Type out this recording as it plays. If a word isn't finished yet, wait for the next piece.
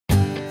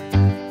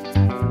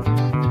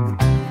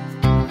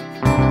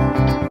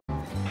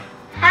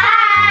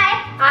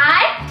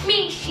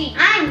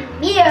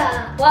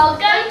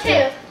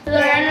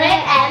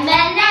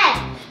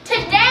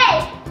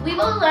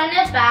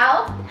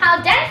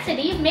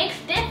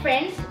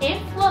difference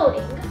in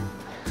floating.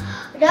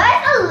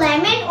 Does a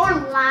lemon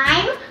or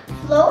lime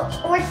float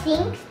or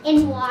sinks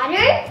in water?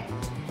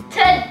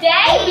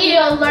 Today we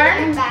will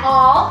learn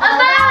all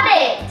about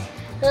it.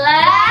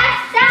 Let's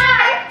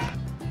start!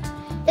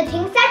 The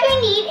things that we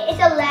need is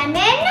a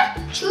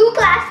lemon, 2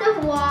 glasses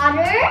of water,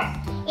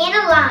 and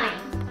a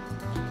lime.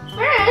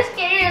 First,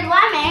 get your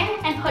lemon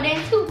and put it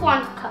into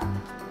 1 cup.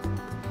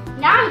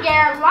 Now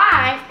get a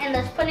lime and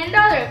let's put in the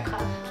other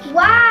cup.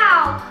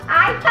 Wow!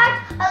 I thought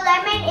a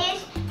lemon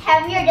is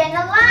heavier than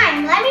a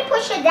lime. Let me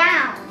push it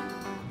down.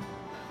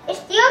 It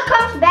still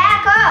comes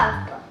back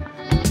up.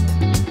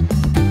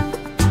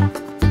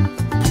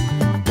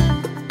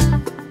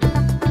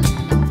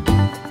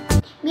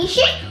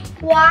 Mishi,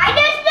 why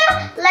does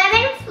the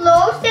lemon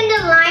float and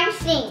the lime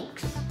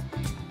sinks?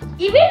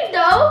 Even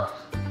though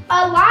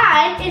a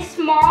lime is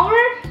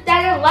smaller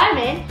than a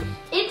lemon,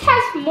 it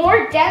has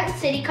more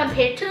density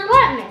compared to the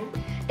lemon.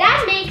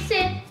 That makes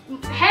it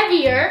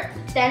heavier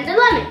than the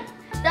lemon.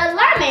 The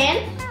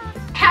lemon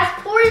has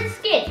porous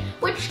skin,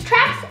 which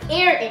traps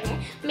air in it,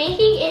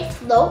 making it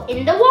float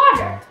in the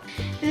water.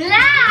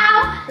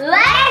 Now,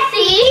 let's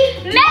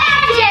see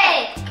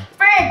magic!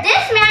 For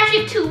this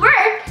magic to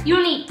work,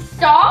 you need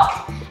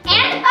salt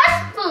and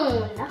a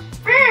spoon.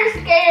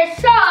 First, get your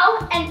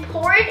salt and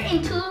pour it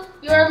into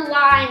your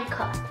lime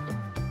cup.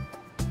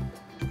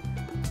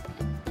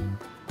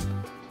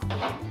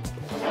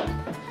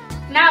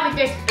 Now with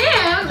your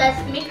spoon,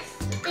 let's mix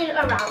it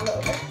around a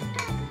little bit.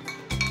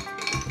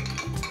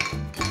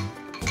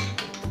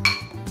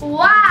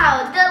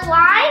 Wow, the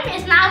lime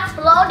is not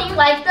floating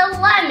like the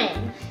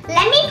lemon.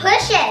 Let me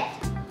push it.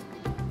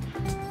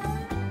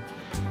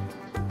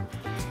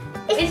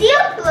 It's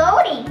still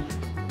floating.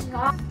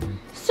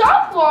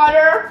 Salt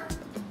water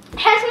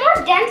has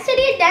more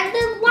density than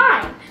the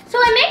lime, so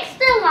it makes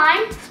the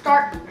lime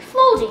start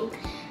floating.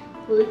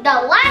 The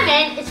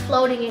lemon is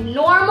floating in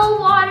normal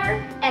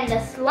water, and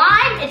the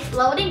slime is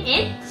floating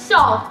in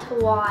salt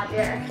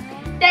water.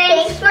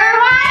 Thanks for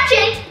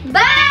watching.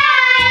 Bye!